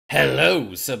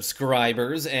Hello,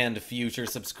 subscribers and future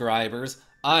subscribers.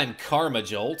 I'm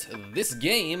KarmaJolt. This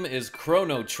game is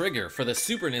Chrono Trigger for the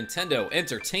Super Nintendo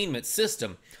Entertainment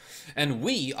System, and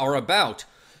we are about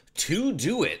to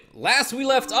do it. Last we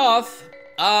left off,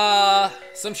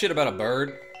 some shit about a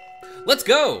bird. Let's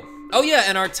go! Oh yeah,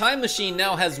 and our time machine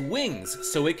now has wings,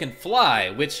 so it can fly,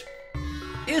 which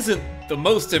isn't the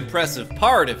most impressive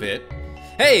part of it.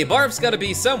 Hey, Barf's gotta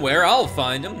be somewhere, I'll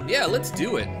find him. Yeah, let's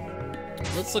do it.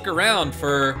 Let's look around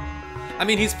for... I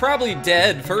mean, he's probably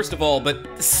dead, first of all,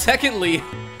 but secondly,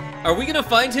 are we gonna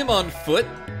find him on foot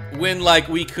when, like,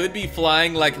 we could be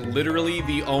flying, like, literally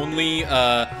the only,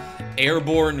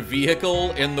 airborne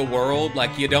vehicle in the world?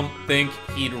 Like, you don't think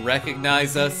he'd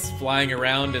recognize us flying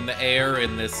around in the air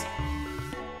in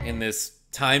this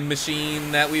time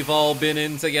machine that we've all been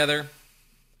in together?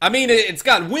 I mean, it's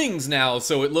got wings now,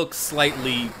 so it looks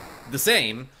slightly the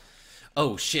same.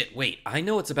 Oh shit, wait, I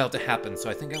know what's about to happen, so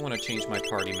I think I want to change my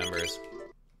party members.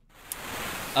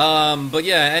 But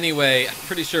yeah, anyway, I'm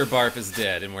pretty sure Barf is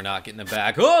dead and we're not getting him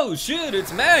back. Oh shit,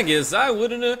 it's Magus! I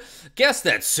wouldn't have guessed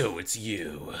that, so it's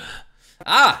you.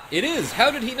 Ah, it is!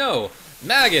 How did he know?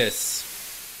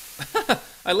 Magus!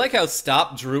 I like how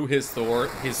Stop drew his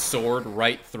sword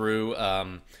right through,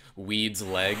 Weed's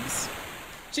legs.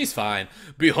 She's fine.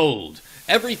 Behold,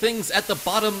 everything's at the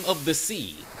bottom of the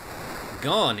sea.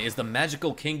 Gone is the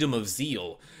magical kingdom of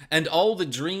Zeal, and all the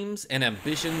dreams and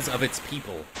ambitions of its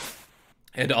people.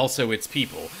 And also its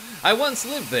people. I once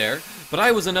lived there, but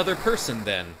I was another person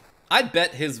then. I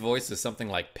bet his voice is something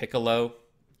like Piccolo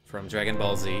from Dragon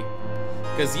Ball Z.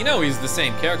 Because you know he's the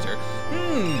same character.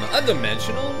 A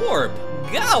dimensional warp.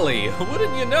 Golly,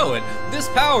 wouldn't you know it? This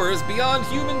power is beyond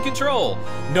human control.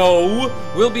 No,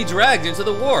 we'll be dragged into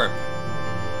the warp.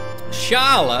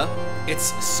 Shala?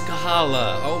 It's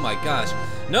Scala. Oh my gosh.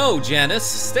 No, Janice,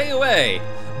 stay away.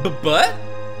 But?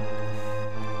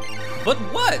 But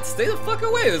what? Stay the fuck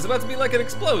away. There's about to be like an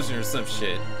explosion or some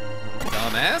shit.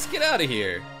 Dumbass, get out of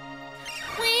here.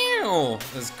 Wow.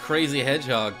 This crazy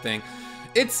hedgehog thing.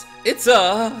 It's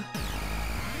a...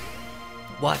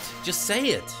 What? Just say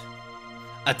it.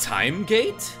 A time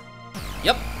gate?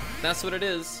 Yep, that's what it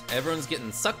is. Everyone's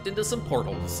getting sucked into some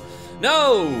portals.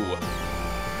 No!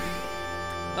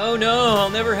 Oh no, I'll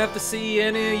never have to see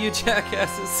any of you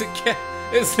jackasses again.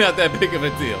 It's not that big of a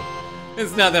deal.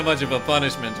 It's not that much of a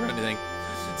punishment or anything.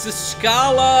 It's a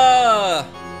Scala!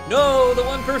 No, the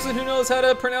one person who knows how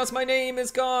to pronounce my name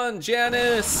is gone.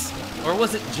 Janice! Or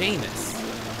was it Janus?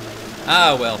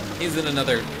 Ah, well, he's in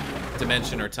another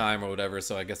dimension or time or whatever,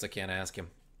 so I guess I can't ask him.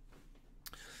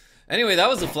 Anyway, that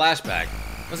was a flashback.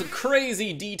 It was a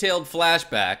crazy detailed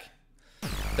flashback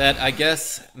that I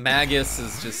guess Magus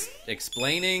is just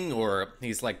explaining, or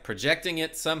he's like projecting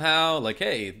it somehow, like,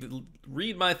 hey,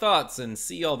 read my thoughts and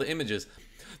see all the images.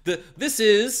 This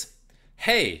is,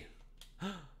 hey,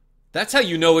 that's how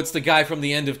you know it's the guy from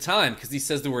the end of time, because he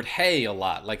says the word hey a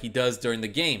lot, like he does during the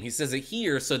game. He says it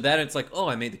here, so that it's like, oh,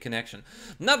 I made the connection.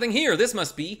 Nothing here, this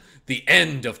must be the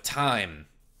end of time.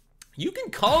 You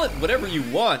can call it whatever you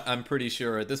want, I'm pretty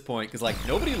sure, at this point, because, like,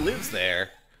 nobody lives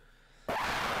there.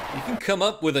 You can come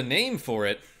up with a name for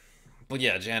it. But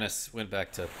yeah, Janice went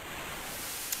back to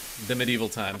the medieval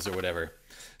times or whatever.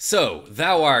 So,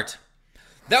 thou art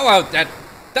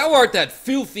that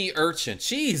filthy urchin.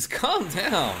 Jeez, calm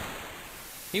down.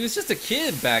 He was just a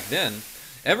kid back then.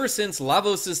 Ever since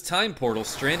Lavos' time portal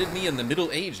stranded me in the Middle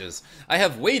Ages, I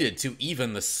have waited to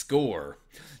even the score.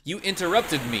 You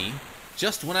interrupted me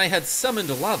just when I had summoned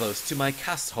Lavos to my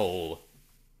casthole.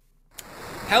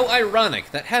 How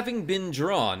ironic that having been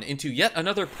drawn into yet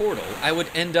another portal, I would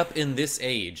end up in this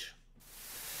age.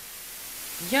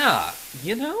 Yeah,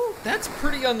 you know, that's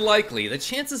pretty unlikely. The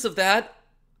chances of that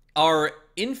are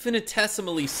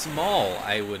infinitesimally small,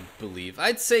 I would believe.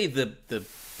 I'd say the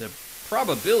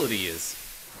probability is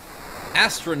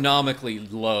astronomically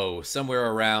low,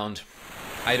 somewhere around,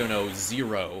 I don't know,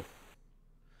 0.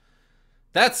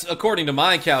 That's according to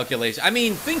my calculation. I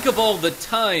mean, think of all the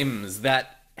times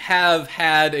that have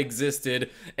had existed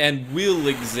and will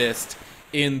exist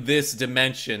in this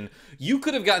dimension. You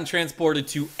could have gotten transported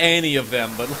to any of them,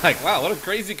 but like, wow, what a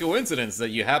crazy coincidence that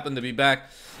you happen to be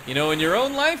back, you know, in your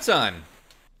own lifetime.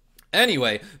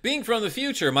 Anyway, being from the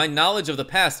future, my knowledge of the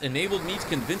past enabled me to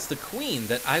convince the queen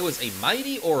that I was a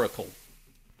mighty oracle.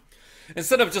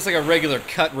 Instead of just like a regular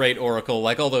cut rate oracle,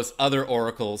 like all those other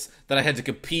oracles that I had to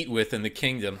compete with in the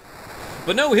kingdom.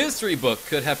 But no history book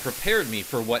could have prepared me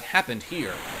for what happened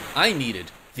here. I needed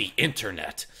the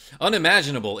internet.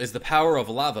 Unimaginable is the power of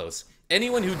Lavos.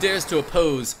 Anyone who dares to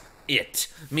oppose it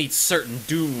meets certain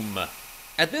doom.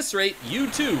 At this rate, you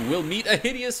too will meet a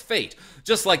hideous fate,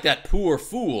 just like that poor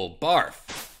fool,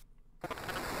 Barf.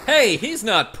 Hey, he's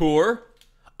not poor.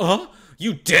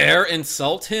 You dare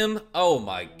insult him? Oh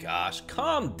my gosh,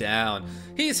 calm down.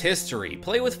 He's history.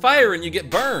 Play with fire and you get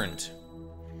burned.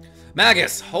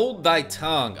 Magus, hold thy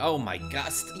tongue. Oh my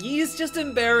gosh, he's just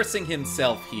embarrassing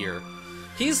himself here.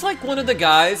 He's like one of the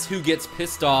guys who gets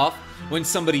pissed off when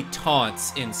somebody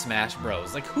taunts in Smash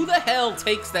Bros. Like, who the hell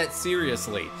takes that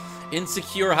seriously?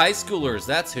 Insecure high schoolers,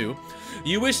 that's who.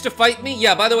 You wish to fight me?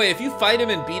 Yeah, by the way, if you fight him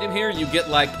and beat him here, you get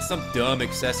like some dumb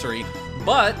accessory.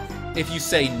 But if you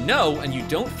say no and you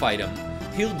don't fight him,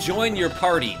 he'll join your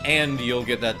party and you'll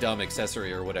get that dumb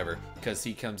accessory or whatever, because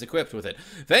he comes equipped with it.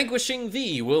 Vanquishing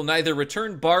thee will neither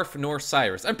return Barf nor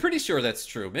Cyrus. I'm pretty sure that's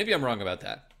true. Maybe I'm wrong about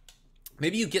that.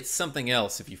 Maybe you get something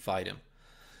else if you fight him.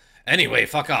 Anyway,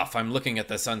 fuck off. I'm looking at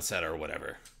the sunset or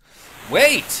whatever.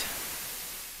 Wait!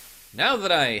 Now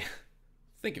that I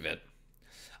think of it,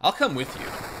 I'll come with you.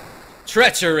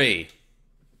 Treachery!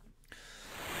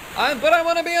 But I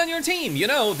want to be on your team. You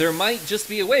know, there might just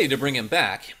be a way to bring him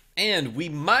back. And we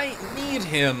might need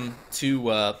him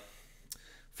to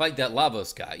fight that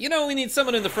Lavos guy. You know, we need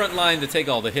someone in the front line to take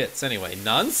all the hits. Anyway,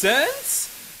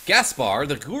 nonsense? Gaspar,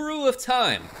 the guru of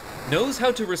time, knows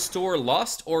how to restore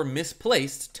lost or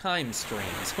misplaced time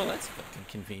streams. Well, that's fucking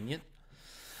convenient.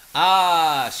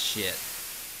 Ah, shit.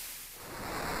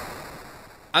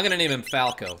 I'm gonna name him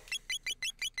Falco.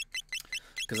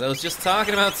 Because I was just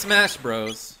talking about Smash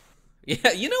Bros.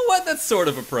 Yeah, you know what? That's sort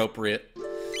of appropriate.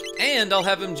 And I'll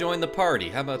have him join the party.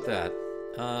 How about that?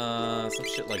 Some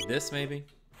shit like this, maybe?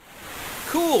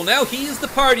 Cool, now he's the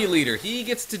party leader. He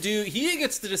gets to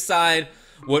decide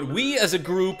what we as a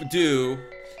group do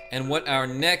and what our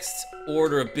next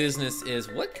order of business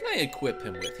is. What can I equip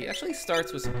him with? He actually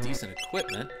starts with some decent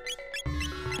equipment.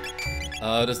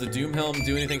 Does the Doom Helm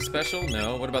do anything special?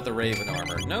 No. What about the Raven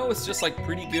Armor? No, it's just like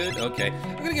pretty good. Okay.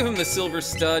 I'm gonna give him the Silver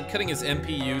Stud. Cutting his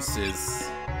MP use is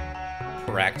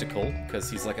practical, because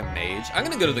he's like a mage. I'm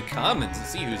gonna go to the commons and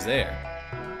see who's there.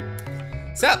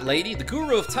 Sap lady, the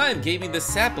Guru of Time gave me this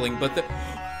sapling, but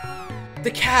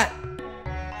the cat!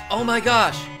 Oh my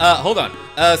gosh! Hold on.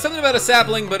 Something about a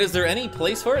sapling, but is there any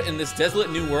place for it in this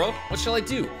desolate new world? What shall I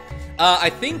do? I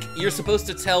think you're supposed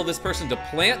to tell this person to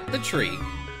plant the tree,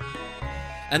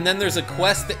 and then there's a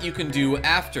quest that you can do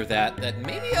after that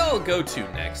maybe I'll go to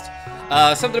next.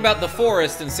 Something about the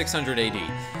forest in 600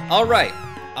 AD. Alright,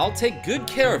 I'll take good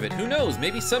care of it. Who knows,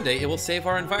 maybe someday it will save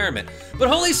our environment. But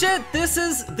holy shit, this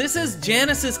is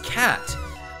Janice's cat.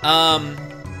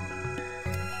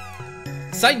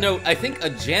 Side note, I think a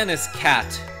Janus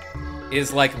cat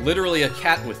is like literally a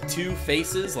cat with two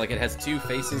faces, like it has two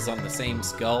faces on the same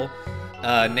skull.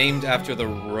 Named after the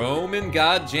Roman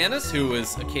god Janus, who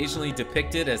is occasionally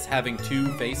depicted as having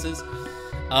two faces.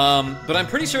 But I'm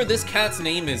pretty sure this cat's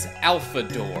name is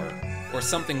Alphador, or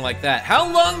something like that.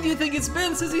 How long do you think it's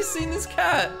been since he's seen this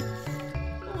cat?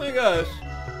 Oh my gosh.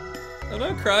 I'm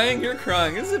not crying, you're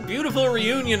crying. This is a beautiful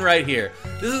reunion right here.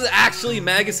 This is actually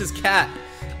Magus's cat.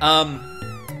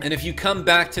 And if you come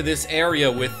back to this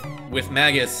area with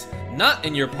Magus not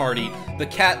in your party, the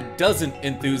cat doesn't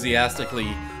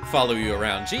enthusiastically follow you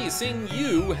around. Gee, seeing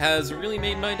you has really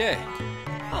made my day.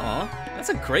 Aw, that's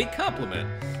a great compliment.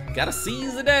 Gotta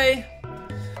seize the day.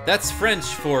 That's French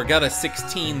for gotta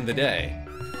 16 the day.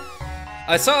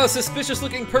 I saw a suspicious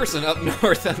looking person up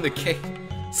north on the cape.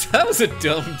 So that was a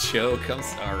dumb joke, I'm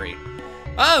sorry.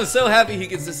 I'm so happy he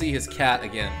gets to see his cat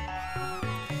again.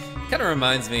 Kinda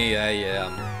reminds me,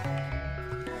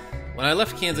 when I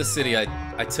left Kansas City,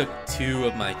 I took 2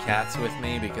 of my cats with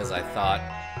me because I thought,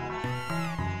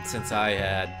 since I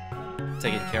had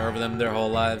taken care of them their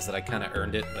whole lives, that I kind of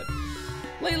earned it. But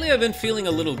lately I've been feeling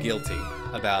a little guilty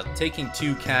about taking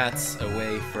 2 cats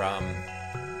away from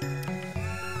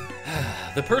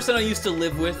the person I used to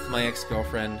live with, my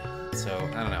ex-girlfriend. So,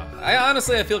 I don't know.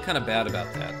 I feel kind of bad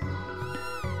about that.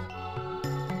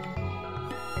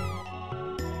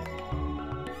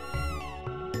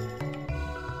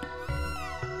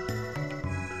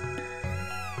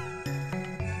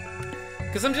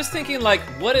 Because I'm just thinking, like,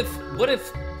 what if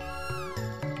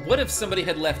somebody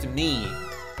had left me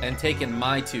and taken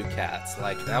my 2 cats?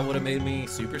 Like, that would have made me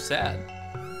super sad.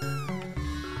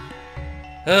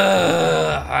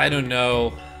 I don't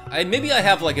know. Maybe I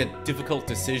have, like, a difficult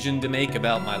decision to make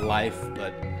about my life,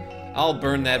 but I'll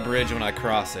burn that bridge when I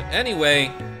cross it.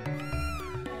 Anyway,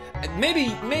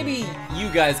 maybe you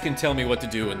guys can tell me what to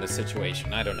do in this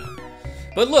situation. I don't know.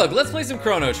 But look, let's play some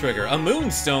Chrono Trigger. A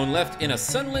moonstone left in a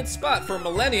sunlit spot for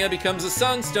millennia becomes a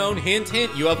sunstone. Hint,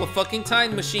 hint, you have a fucking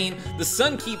time machine. The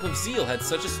Sunkeep of Zeal had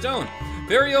such a stone.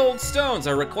 Very old stones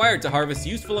are required to harvest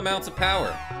useful amounts of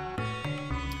power.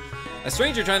 A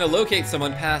stranger trying to locate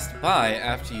someone passed by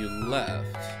after you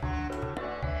left.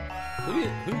 Who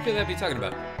could that be talking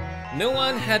about? No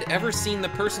one had ever seen the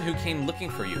person who came looking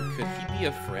for you. Could he be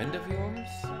a friend of yours?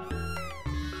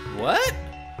 What?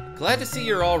 Glad to see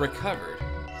you're all recovered.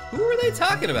 Who were they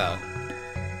talking about?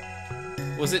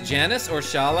 Was it Janice or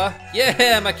Shala?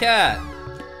 Yeah, my cat!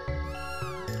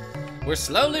 We're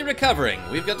slowly recovering.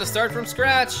 We've got to start from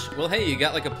scratch. Well, hey, you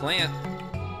got like a plant.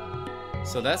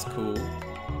 So that's cool.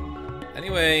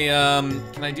 Anyway,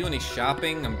 can I do any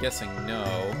shopping? I'm guessing no.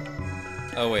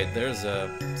 Oh wait, there's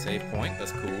a save point.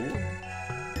 That's cool.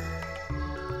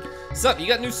 Sup, you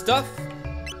got new stuff?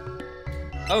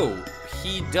 Oh,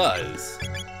 he does.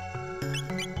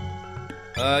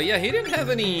 Yeah, he didn't have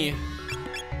any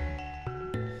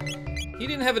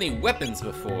weapons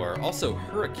before. Also,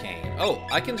 Hurricane. Oh,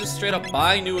 I can just straight up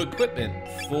buy new equipment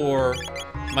for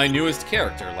my newest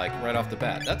character, like right off the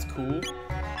bat. That's cool.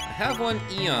 I have one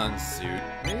Eon suit.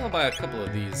 Maybe I'll buy a couple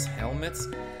of these helmets.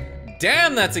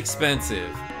 Damn, that's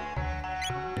expensive.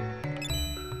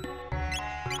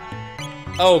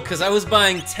 Oh, because I was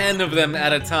buying 10 of them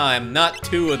at a time, not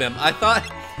 2 of them. I thought,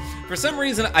 for some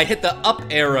reason, I hit the up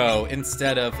arrow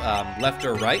instead of left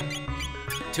or right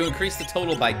to increase the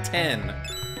total by 10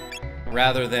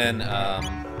 rather than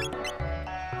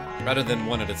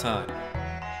one at a time.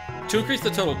 To increase the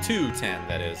total to 10,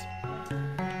 that is.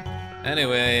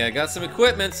 Anyway, I got some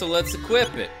equipment, so let's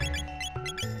equip it.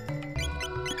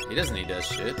 He doesn't need that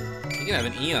shit. He can have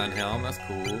an Eon helm, that's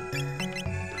cool.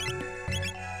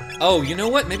 Oh, you know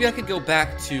what? Maybe I could go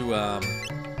back to,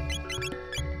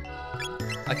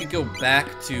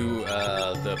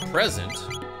 the present,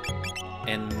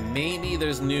 and maybe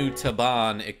there's new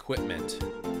Taban equipment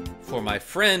for my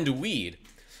friend Weed.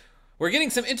 We're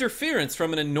getting some interference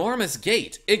from an enormous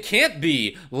gate. It can't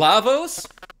be Lavos.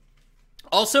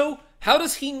 Also, how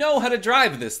does he know how to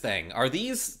drive this thing? Are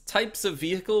these types of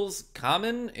vehicles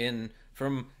common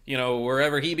from, you know,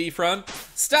 wherever he be from?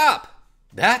 Stop!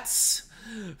 That's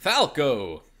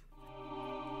Falco.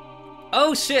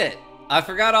 Oh shit, I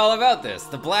forgot all about this.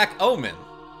 The Black Omen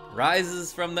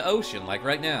rises from the ocean, like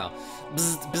right now.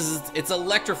 Bzz, bzz. It's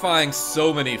electrifying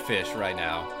so many fish right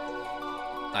now,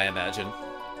 I imagine.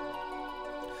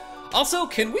 Also,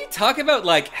 can we talk about,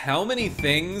 like, how many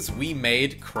things we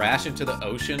made crash into the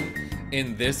ocean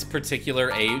in this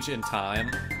particular age and time?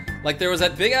 Like, there was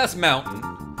that big-ass mountain,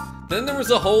 then there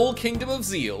was a whole kingdom of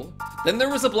Zeal, then there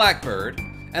was a blackbird,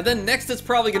 and then next it's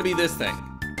probably gonna be this thing.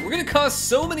 We're gonna cause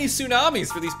so many tsunamis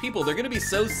for these people. They're gonna be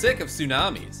so sick of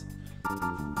tsunamis.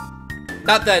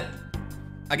 I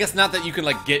guess not that you can,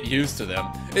 like, get used to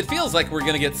them. It feels like we're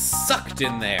gonna get sucked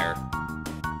in there.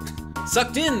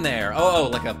 Sucked in there. Oh,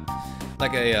 like a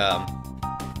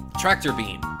tractor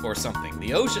beam or something.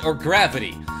 The ocean, or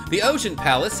gravity. The ocean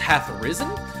palace hath risen?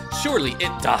 Surely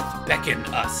it doth beckon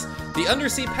us. The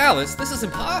undersea palace, this is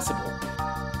impossible.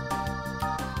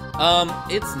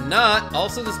 It's not.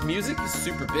 Also, this music is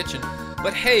super bitchin'.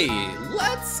 But hey,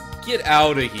 let's get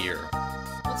out of here.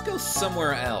 Let's go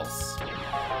somewhere else.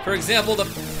 For example, the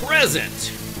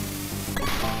present.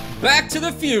 Back to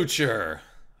the Future.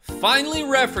 Finally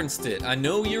referenced it. I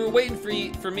know you were waiting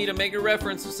for me to make a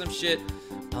reference to some shit.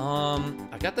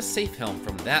 I got the safe helm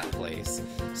from that place.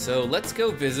 So let's go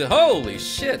visit. Holy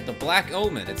shit, the Black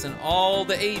Omen. It's in all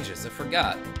the ages. I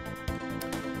forgot.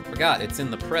 It's in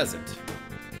the present,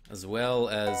 as well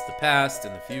as the past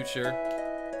and the future.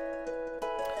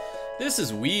 This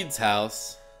is Weed's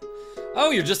house. Oh,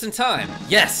 you're just in time.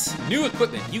 Yes, new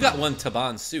equipment. You got one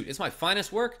Taban suit. It's my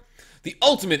finest work. The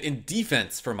ultimate in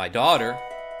defense for my daughter.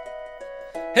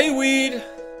 Hey, Weed.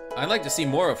 I'd like to see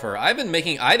more of her. I've been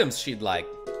making items she'd like.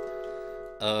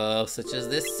 Such as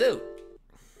this suit.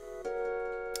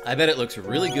 I bet it looks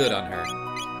really good on her.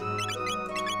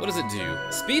 What does it do?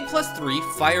 Speed +3,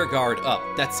 fire guard up.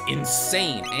 That's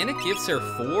insane. And it gives her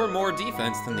 4 more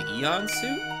defense than the Eon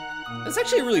suit? That's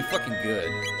actually really fucking good.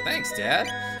 Thanks, Dad.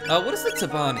 What does the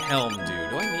Taban helm do?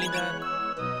 Do I need that?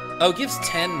 Oh, it gives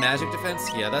 10 magic defense?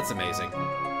 Yeah, that's amazing.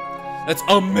 That's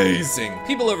amazing!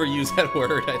 People overuse that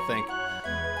word, I think.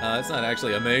 It's not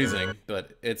actually amazing,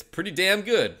 but it's pretty damn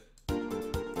good.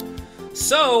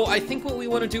 So, I think what we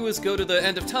want to do is go to the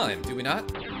end of time, do we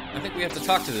not? I think we have to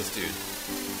talk to this dude.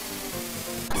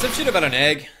 Some shit about an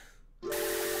egg.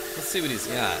 Let's see what he's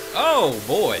got. Oh,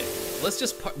 boy. Let's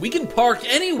just we can park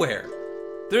anywhere.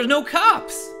 There's no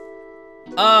cops.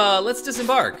 Let's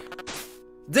disembark.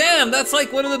 Damn, that's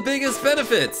like one of the biggest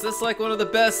benefits. That's like one of the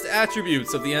best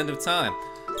attributes of the end of time.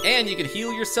 And you can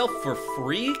heal yourself for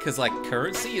free, because like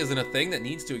currency isn't a thing that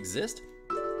needs to exist.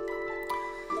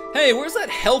 Hey, where's that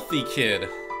healthy kid?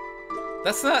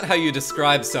 That's not how you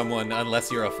describe someone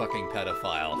unless you're a fucking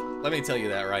pedophile. Let me tell you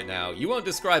that right now. You won't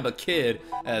describe a kid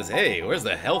as, hey, where's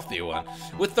the healthy one?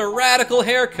 With the radical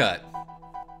haircut.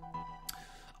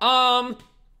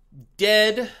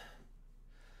 Dead.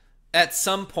 At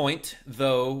some point,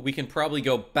 though, we can probably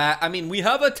go back. I mean, we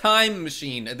have a time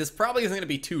machine. This probably isn't going to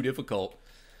be too difficult.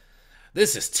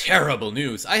 This is terrible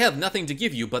news. I have nothing to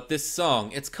give you but this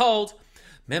song. It's called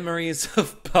Memories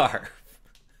of Barf.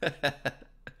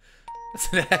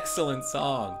 It's an excellent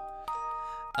song.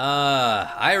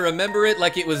 I remember it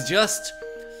like it was just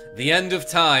the end of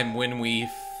time when we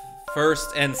first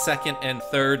and second and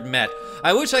third met.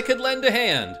 I wish I could lend a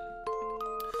hand.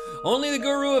 Only the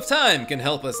Guru of Time can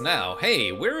help us now.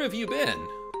 Hey, where have you been?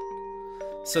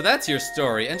 So that's your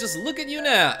story, and just look at you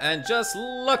now, and just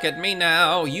look at me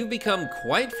now. You've become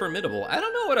quite formidable. I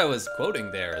don't know what I was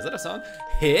quoting there. Is that a song?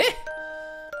 Heh?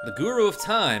 The Guru of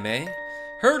Time, eh?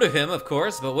 Heard of him, of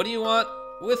course, but what do you want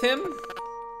with him?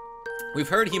 We've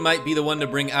heard he might be the one to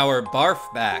bring our Barf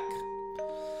back.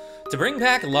 To bring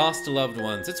back lost loved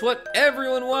ones. It's what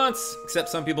everyone wants, except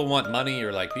some people want money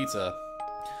or like pizza.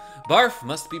 Barf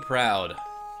must be proud.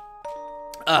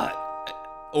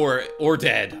 Or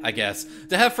dead, I guess.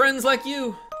 To have friends like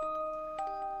you.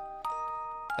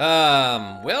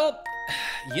 Well,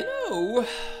 you know,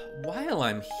 while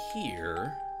I'm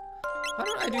here, why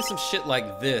don't I do some shit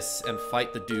like this and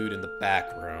fight the dude in the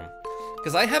back room?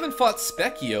 Because I haven't fought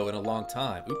Specchio in a long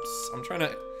time. Oops, I'm trying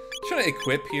to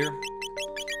equip here.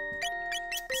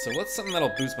 So what's something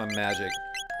that'll boost my magic?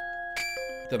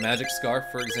 The magic scarf,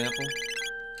 for example.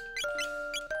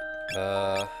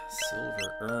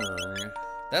 Silver urn.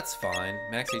 That's fine.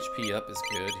 Max HP up is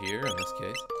good here in this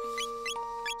case.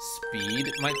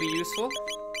 Speed might be useful.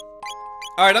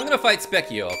 Alright, I'm gonna fight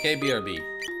Specchio, okay? BRB.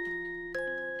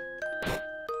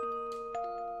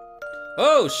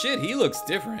 Oh shit, he looks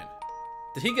different.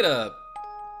 Did he get a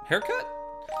haircut?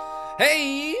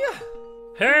 Hey!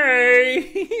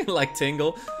 Hey! Like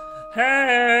Tingle.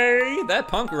 Hey! That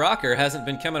punk rocker hasn't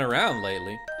been coming around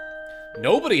lately.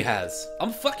 Nobody has.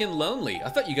 I'm fucking lonely. I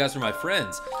thought you guys were my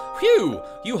friends. Phew!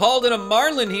 You hauled in a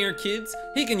Marlin here, kids.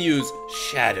 He can use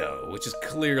Shadow, which is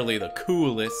clearly the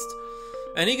coolest.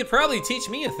 And he could probably teach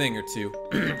me a thing or two.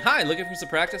 Hi, looking for some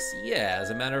practice? Yeah,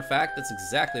 as a matter of fact, that's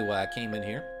exactly why I came in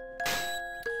here.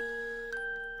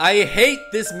 I hate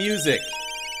this music.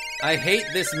 I hate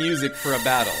this music for a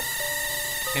battle.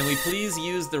 Can we please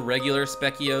use the regular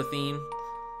Specchio theme?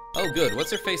 Oh good,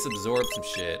 what's her face absorb some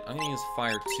shit. I'm gonna use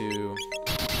fire 2.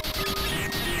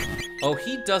 Oh,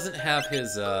 he doesn't have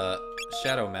his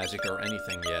shadow magic or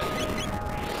anything yet.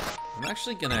 I'm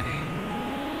actually gonna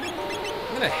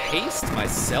haste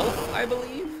myself, I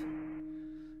believe.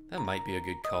 That might be a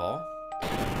good call.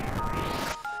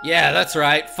 Yeah, that's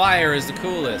right, fire is the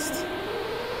coolest.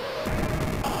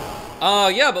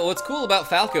 Yeah, but what's cool about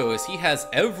Falco is he has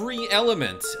every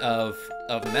element of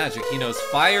magic. He knows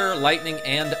fire, lightning,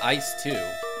 and ice too.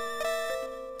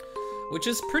 Which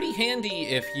is pretty handy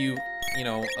if you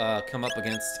know, come up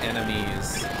against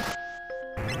enemies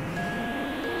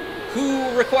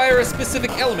who require a specific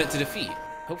element to defeat.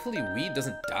 Hopefully Weed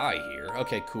doesn't die here.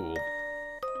 Okay, cool.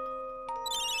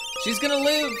 She's gonna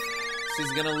live.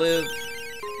 She's gonna live.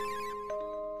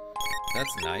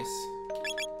 That's nice.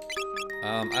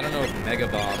 I don't know if Mega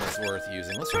Bomb is worth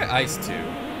using. Let's try Ice 2.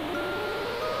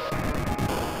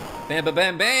 Bam, bam,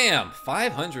 bam, bam!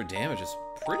 500 damage is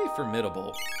pretty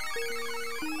formidable.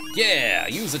 Yeah,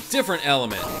 use a different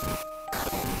element.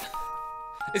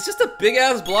 It's just a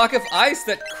big-ass block of ice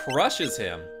that crushes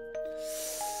him.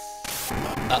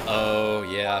 Uh-oh,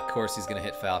 yeah, of course he's gonna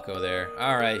hit Falco there.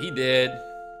 Alright, he did.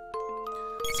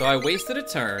 So I wasted a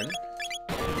turn.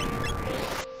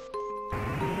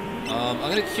 I'm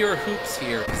gonna cure Hoops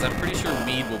here, because I'm pretty sure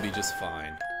Mead will be just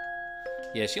fine.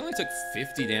 Yeah, she only took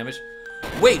 50 damage.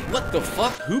 Wait, what the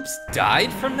fuck? Hoops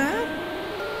died from that?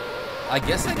 I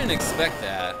guess I didn't expect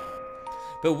that.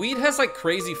 But Weed has like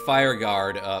crazy fire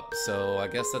guard up, so I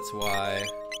guess that's why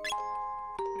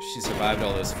she survived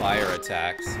all those fire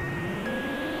attacks.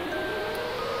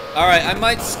 Alright, I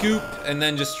might scoop and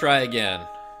then just try again.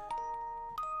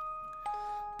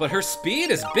 But her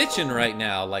speed is bitchin' right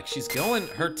now. Like, she's going,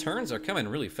 her turns are coming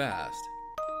really fast.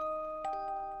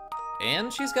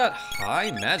 And she's got high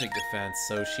magic defense,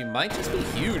 so she might just be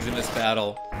huge in this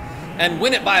battle. And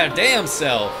win it by her damn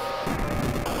self.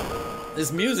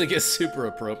 This music is super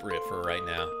appropriate for right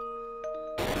now.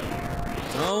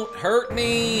 Don't hurt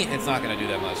me. It's not gonna do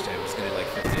that much damage. It's gonna do like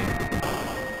 15.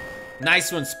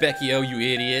 Nice one, Specchio, you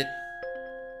idiot.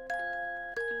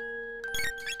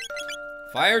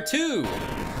 Fire 2.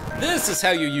 This is how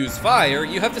you use fire.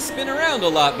 You have to spin around a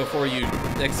lot before you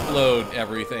explode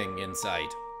everything in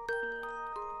sight.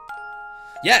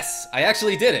 Yes, I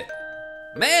actually did it.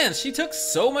 Man, she took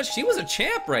so much. She was a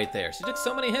champ right there. She took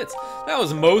so many hits. That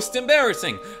was most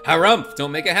embarrassing. Harumph,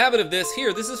 don't make a habit of this.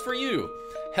 Here, this is for you.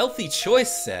 Healthy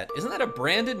choice set. Isn't that a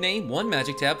branded name? 1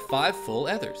 magic tab, 5 full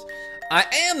ethers. I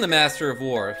am the master of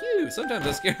war. Phew, sometimes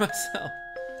I scare myself.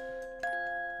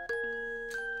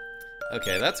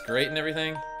 Okay, that's great and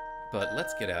everything, but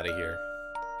let's get out of here.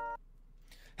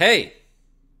 Hey!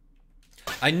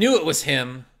 I knew it was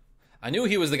him. I knew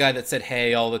he was the guy that said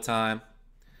hey all the time.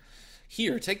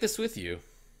 Here, take this with you.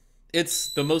 It's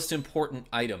the most important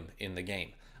item in the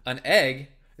game. An egg.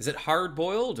 Is it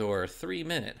hard-boiled or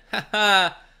 3-minute?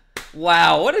 Haha!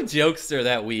 Wow, what a jokester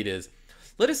that weed is.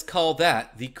 Let us call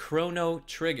that the Chrono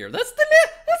Trigger. That's the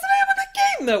name of the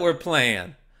game that we're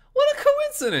playing. What a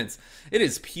coincidence. It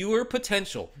is pure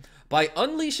potential. By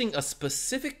unleashing a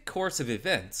specific course of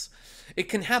events, it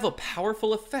can have a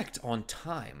powerful effect on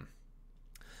time.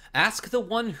 Ask the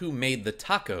one who made the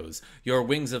tacos, your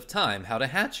wings of time, how to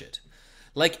hatch it.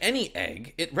 Like any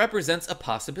egg, it represents a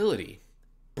possibility.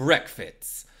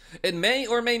 Breakfast. It may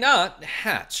or may not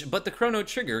hatch, but the Chrono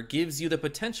Trigger gives you the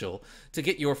potential to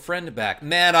get your friend back.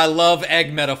 Man, I love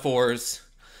egg metaphors.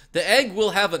 The egg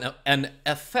will have an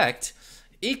effect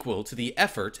equal to the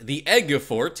effort, the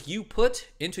egg-effort you put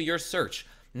into your search.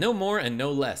 No more and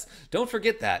no less. Don't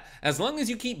forget that. As long as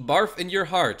you keep Barf in your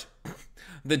heart,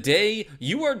 the day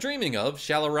you are dreaming of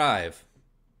shall arrive.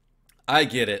 I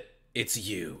get it. It's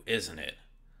you, isn't it?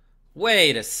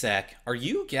 Wait a sec. Are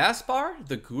you Gaspar,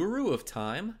 the guru of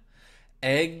time?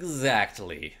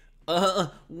 Exactly.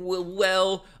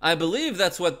 Well, I believe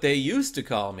that's what they used to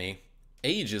call me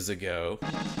ages ago.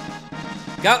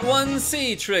 Got 1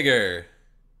 C trigger.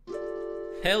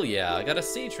 Hell yeah, I got a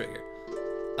C trigger.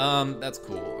 That's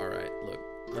cool. Alright, look,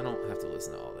 I don't have to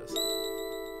listen to all this.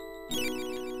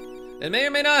 It may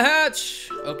or may not hatch.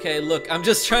 Okay, look, I'm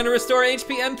just trying to restore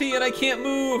HP MP and I can't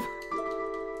move.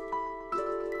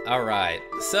 Alright,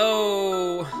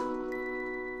 so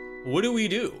what do we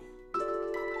do?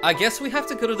 I guess we have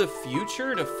to go to the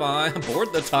future to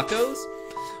board the tacos?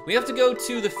 We have to go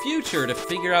to the future to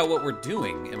figure out what we're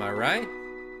doing, am I right?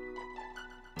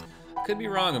 Could be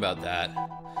wrong about that.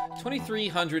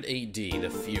 2300 AD, the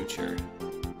future.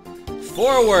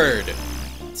 Forward!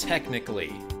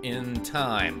 Technically, in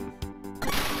time.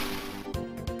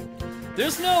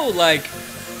 There's no, like,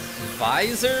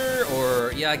 visor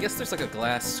or... Yeah, I guess there's like a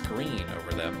glass screen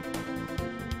over them.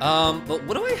 But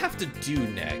what do I have to do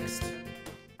next?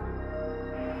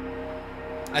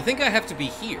 I think I have to be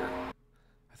here.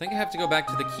 I think I have to go back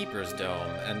to the Keeper's Dome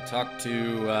and talk to,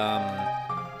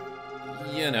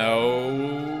 you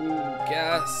know,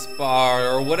 Gaspar,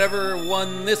 or whatever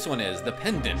one this one is. The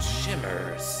pendant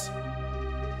shimmers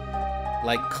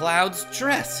like Cloud's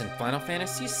dress in Final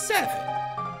Fantasy VII.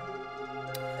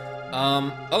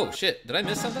 Oh shit, did I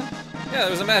miss something? Yeah,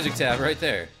 there was a magic tab right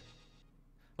there.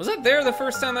 Was that there the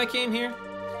first time I came here?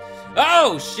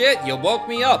 Oh shit, you woke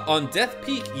me up. On Death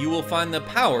Peak, you will find the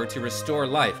power to restore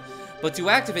life. But to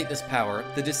activate this power,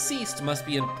 the deceased must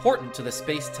be important to the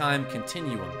space-time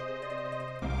continuum.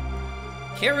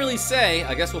 Can't really say,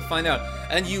 I guess we'll find out.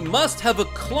 And you must have a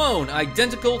clone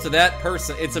identical to that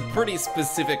person. It's a pretty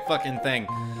specific fucking thing.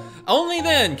 Only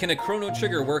then can a Chrono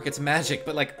Trigger work its magic,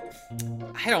 but like,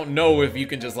 I don't know if you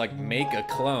can just like make a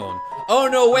clone. Oh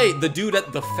no, wait, the dude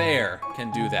at the fair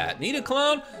can do that. Need a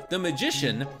clone? The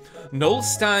magician,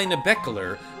 Norstein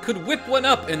Bekkler, could whip one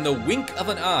up in the wink of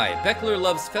an eye. Bekkler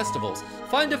loves festivals.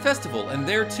 Find a festival, and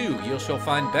there too you shall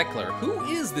find Bekkler. Who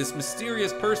is this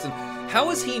mysterious person?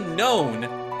 How is he known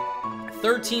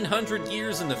 1300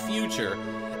 years in the future?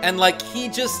 And like, he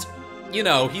just, you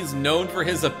know, he's known for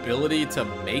his ability to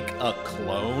make a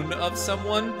clone of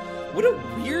someone? What a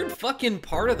weird fucking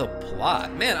part of the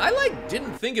plot. Man, I like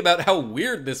didn't think about how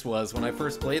weird this was when I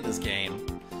first played this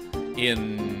game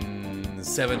in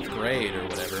 7th grade or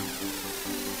whatever.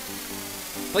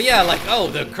 But yeah, like, oh,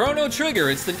 the Chrono Trigger,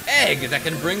 it's an egg that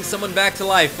can bring someone back to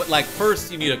life, but like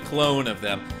first you need a clone of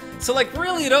them. So like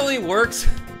really it only works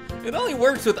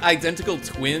with identical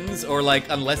twins, or like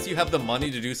unless you have the money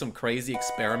to do some crazy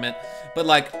experiment. But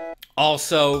like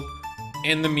also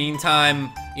in the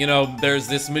meantime, you know, there's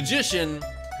this magician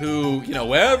who, you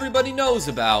know, everybody knows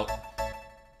about,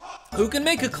 who can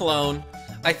make a clone.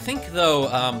 I think, though,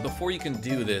 before you can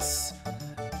do this,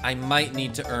 I might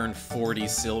need to earn 40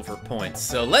 silver points.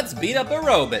 So let's beat up a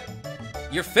robot.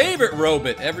 Your favorite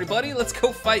robot, everybody. Let's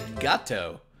go fight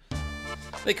Gato.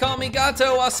 They call me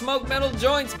Gato, I smoke metal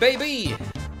joints, baby.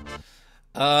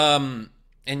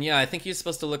 And yeah, I think he's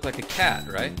supposed to look like a cat,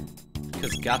 right?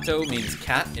 Because gato means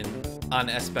cat on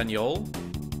Espanol.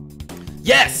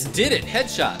 Yes, did it!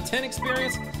 Headshot, 10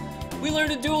 experience. We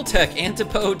learned a dual tech,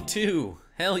 Antipode 2.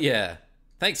 Hell yeah.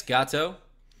 Thanks, Gato.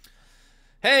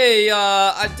 Hey,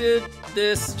 I did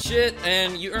this shit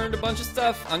and you earned a bunch of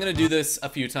stuff. I'm gonna do this a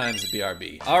few times at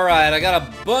BRB. All right, I got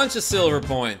a bunch of silver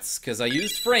points because I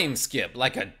used frame skip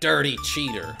like a dirty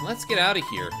cheater. Let's get out of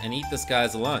here and eat this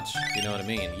guy's lunch, you know what I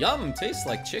mean? Yum, tastes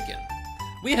like chicken.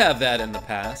 We have that in the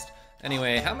past.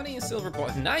 Anyway, how many silver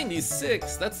points?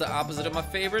 96, that's the opposite of my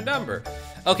favorite number.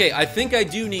 Okay, I think I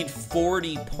do need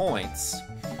 40 points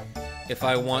if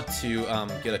I want to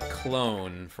get a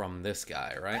clone from this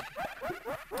guy, right?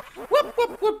 Whoop,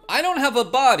 whoop, whoop. I don't have a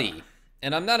body,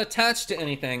 and I'm not attached to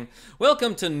anything.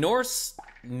 Welcome to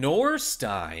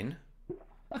Norstein.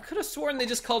 I could have sworn they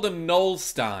just called him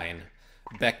Norstein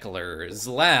Bekkler's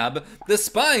lab. The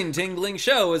spine-tingling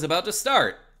show is about to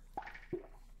start.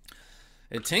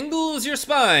 It tingles your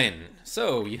spine.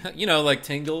 So, you know, like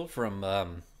Tingle from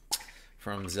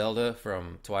Zelda,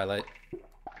 from Twilight.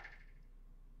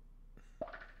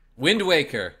 Wind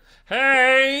Waker.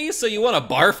 Hey, so you want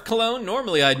a Barf clone?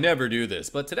 Normally I'd never do this,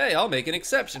 but today I'll make an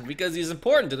exception because he's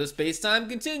important to the space-time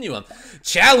continuum.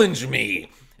 Challenge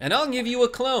me, and I'll give you a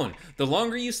clone. The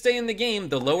longer you stay in the game,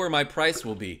 the lower my price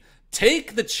will be.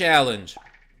 Take the challenge.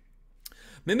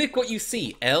 Mimic what you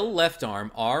see. L, left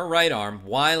arm, R, right arm,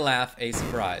 Y, laugh, A,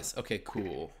 surprise. Okay,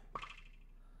 cool.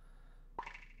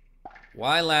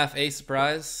 Y, laugh, A,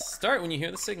 surprise. Start when you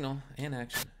hear the signal, and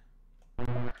action.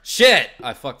 Shit!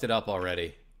 I fucked it up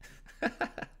already. I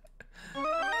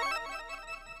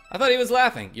thought he was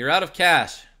laughing. You're out of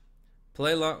cash.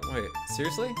 Play long. Wait,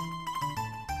 seriously?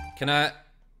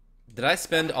 Did I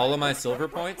spend all of my silver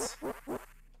points?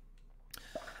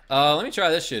 Let me try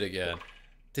this shit again.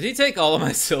 Did he take all of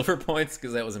my silver points?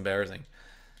 Because that was embarrassing.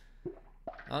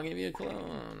 I'll give you a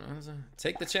clone.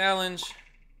 Take the challenge.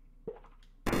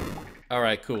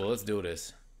 Alright, cool. Let's do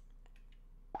this.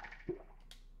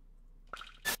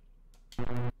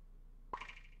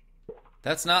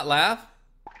 That's not laugh?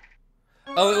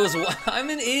 Oh, it was,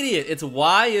 I'm an idiot. It's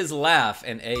Y is laugh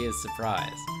and A is surprise.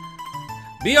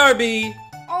 BRB,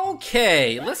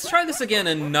 okay. Let's try this again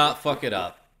and not fuck it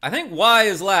up. I think Y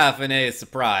is laugh and A is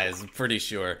surprise, I'm pretty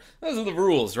sure. Those are the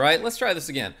rules, right? Let's try this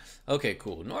again. Okay,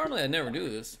 cool. Normally I never do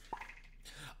this.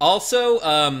 Also,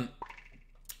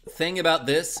 thing about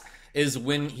this is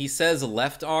when he says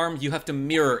left arm, you have to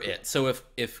mirror it. So if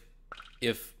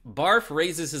Barf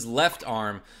raises his left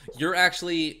arm, you're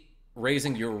actually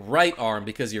raising your right arm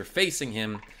because you're facing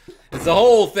him. It's the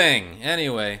whole thing.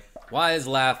 Anyway, Y is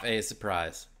laugh, A is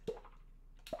surprise.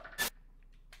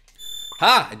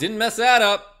 Ha! I didn't mess that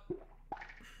up.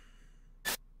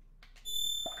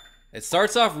 It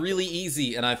starts off really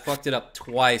easy and I fucked it up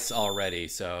twice already,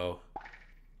 so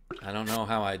I don't know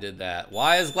how I did that.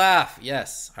 Y is laugh.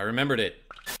 Yes, I remembered it.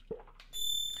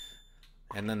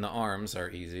 And then the arms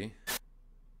are easy.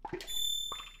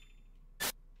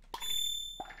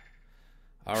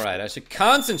 Alright, I should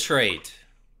concentrate.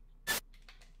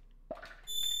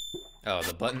 Oh,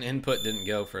 the button input didn't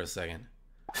go for a second.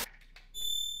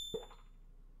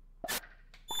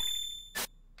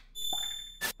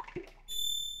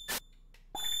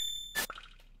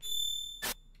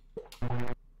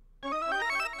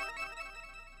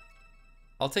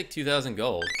 I'll take 2,000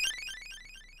 gold.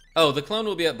 Oh, the clone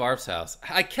will be at Barf's house.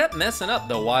 I kept messing up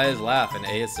the Y is laugh and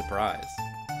A is surprise.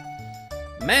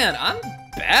 Man, I'm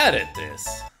bad at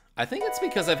this. I think it's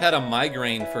because I've had a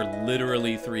migraine for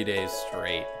literally 3 days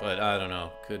straight, but I don't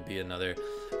know. Could be another,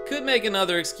 could make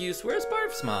another excuse. Where's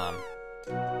Barf's mom?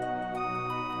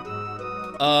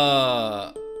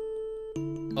 Oh,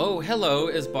 hello,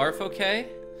 is Barf okay?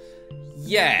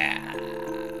 Yeah,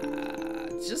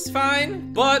 just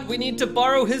fine, but we need to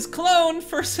borrow his clone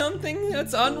for something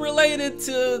that's unrelated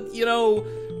to, you know,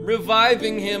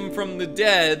 reviving him from the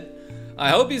dead. I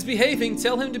hope he's behaving.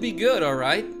 Tell him to be good, all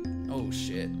right? Oh,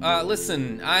 shit.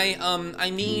 Listen,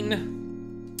 I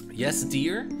mean... Yes,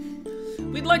 dear?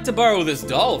 We'd like to borrow this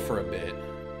doll for a bit.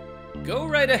 Go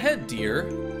right ahead, dear.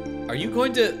 Are you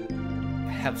going to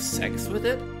have sex with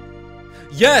it?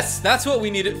 Yes, that's what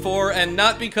we need it for, and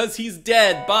not because he's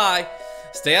dead. Bye.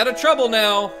 Stay out of trouble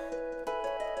now.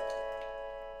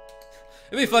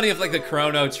 It'd be funny if, like, the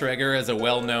Chrono Trigger is a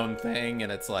well-known thing,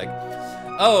 and it's like,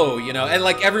 oh, you know, and,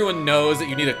 like, everyone knows that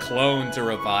you need a clone to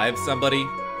revive somebody.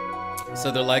 So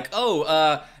they're like,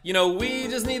 oh, you know, we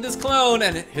just need this clone,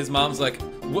 and his mom's like,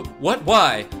 what,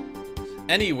 why?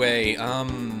 Anyway, I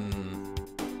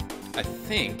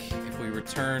think if we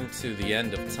return to the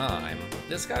end of time,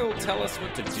 this guy will tell us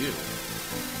what to do.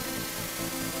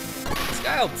 Let's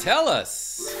guy'll tell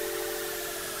us.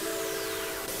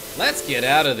 Let's get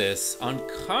out of this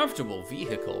uncomfortable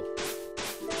vehicle.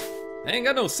 I ain't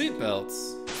got no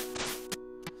seatbelts.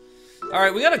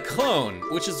 Alright, we got a clone,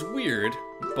 which is weird,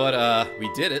 but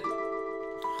we did it.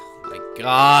 Oh my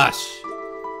gosh.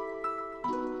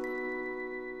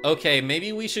 Okay,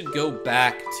 maybe we should go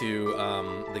back to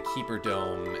the Keeper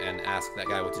Dome and ask that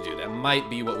guy what to do. That might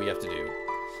be what we have to do.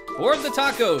 Board the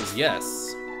tacos,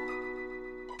 yes.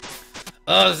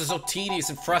 Oh, this is so tedious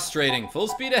and frustrating. Full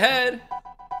speed ahead.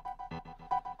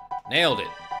 Nailed it.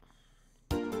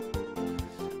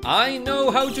 I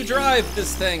know how to drive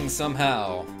this thing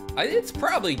somehow. It's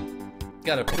probably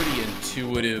got a pretty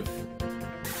intuitive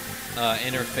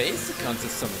interface. It comes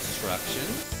with some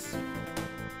instructions.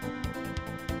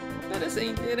 But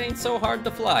it ain't so hard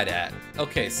to fly that.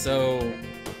 Okay, so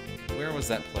where was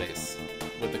that place?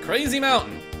 With the crazy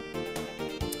mountain.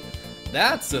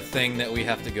 That's a thing that we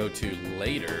have to go to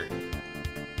later.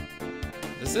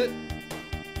 Is it?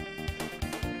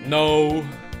 No.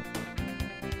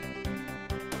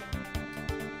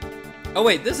 Oh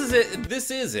wait, this is it. This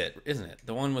is it, isn't it?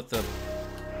 The one with the...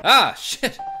 Ah,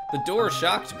 shit. The door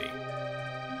shocked me.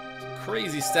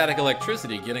 Crazy static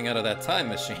electricity getting out of that time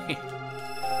machine.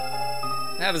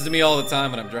 It happens to me all the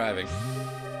time when I'm driving.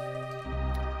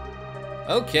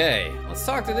 Okay, let's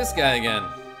talk to this guy again.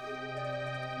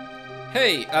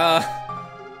 Hey,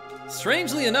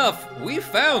 strangely enough, we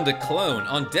found a clone.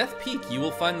 On Death Peak, you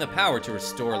will find the power to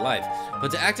restore life.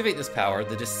 But to activate this power,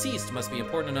 the deceased must be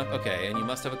important enough. Okay, and you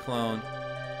must have a clone.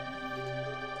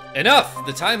 Enough!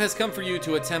 The time has come for you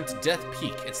to attempt Death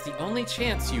Peak. It's the only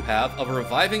chance you have of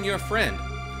reviving your friend.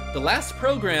 The last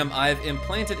program I've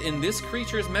implanted in this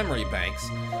creature's memory banks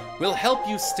will help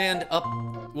you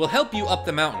up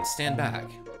the mountain. Stand back.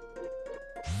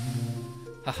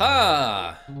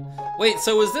 Haha! Wait,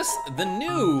 so is this the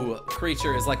new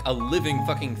creature is like a living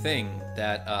fucking thing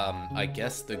that I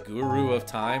guess the Guru of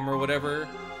Time or whatever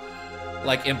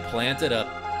like implanted a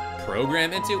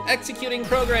program into? Executing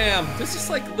program! There's just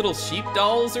like little sheep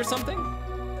dolls or something?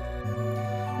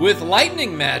 With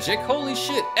lightning magic, holy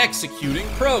shit, executing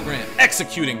program.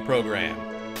 Executing program.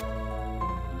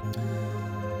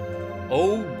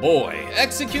 Oh boy,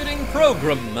 executing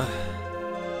program.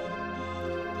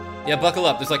 Yeah, buckle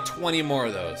up, there's like 20 more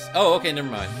of those. Oh, okay, never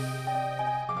mind.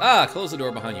 Ah, close the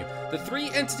door behind you. The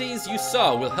 3 entities you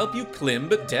saw will help you climb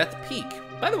Death Peak.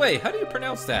 By the way, how do you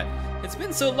pronounce that? It's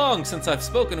been so long since I've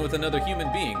spoken with another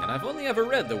human being, and I've only ever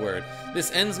read the word.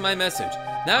 This ends my message.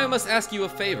 Now I must ask you a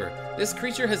favor. This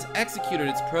creature has executed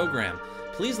its program.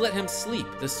 Please let him sleep.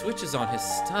 The switch is on his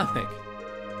stomach.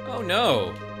 Oh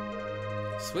no.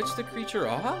 Switch the creature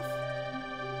off?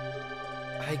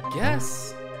 I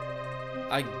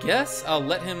guess I'll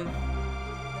let him...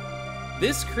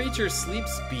 This creature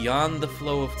sleeps beyond the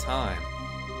flow of time.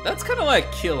 That's kind of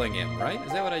like killing him, right?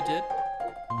 Is that what I did?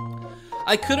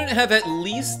 I couldn't have at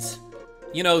least,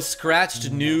 you know,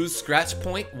 scratched New's scratch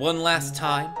point one last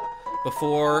time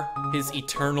before his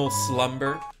eternal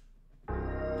slumber.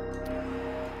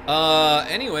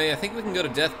 Anyway, I think we can go to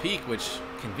Death Peak, which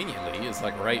conveniently is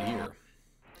like right here.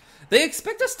 They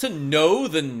expect us to know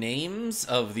the names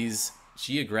of these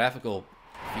geographical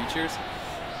features.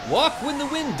 Walk when the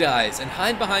wind dies and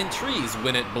hide behind trees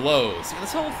when it blows.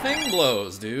 This whole thing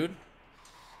blows, dude.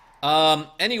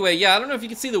 Anyway, yeah, I don't know if you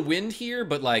can see the wind here,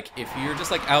 but like, if you're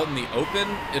just like out in the open,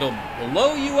 it'll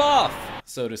blow you off,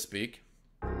 so to speak.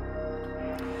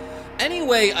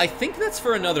 Anyway, I think that's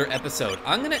for another episode.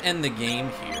 I'm gonna end the game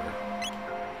here.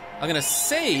 I'm gonna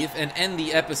save and end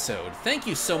the episode. Thank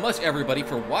you so much, everybody,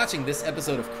 for watching this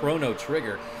episode of Chrono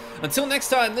Trigger. Until next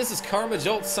time, this is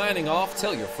KarmaJolt signing off.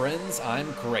 Tell your friends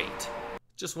I'm great.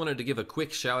 Just wanted to give a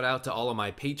quick shout out to all of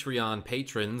my Patreon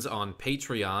patrons on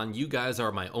Patreon. You guys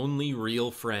are my only real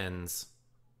friends.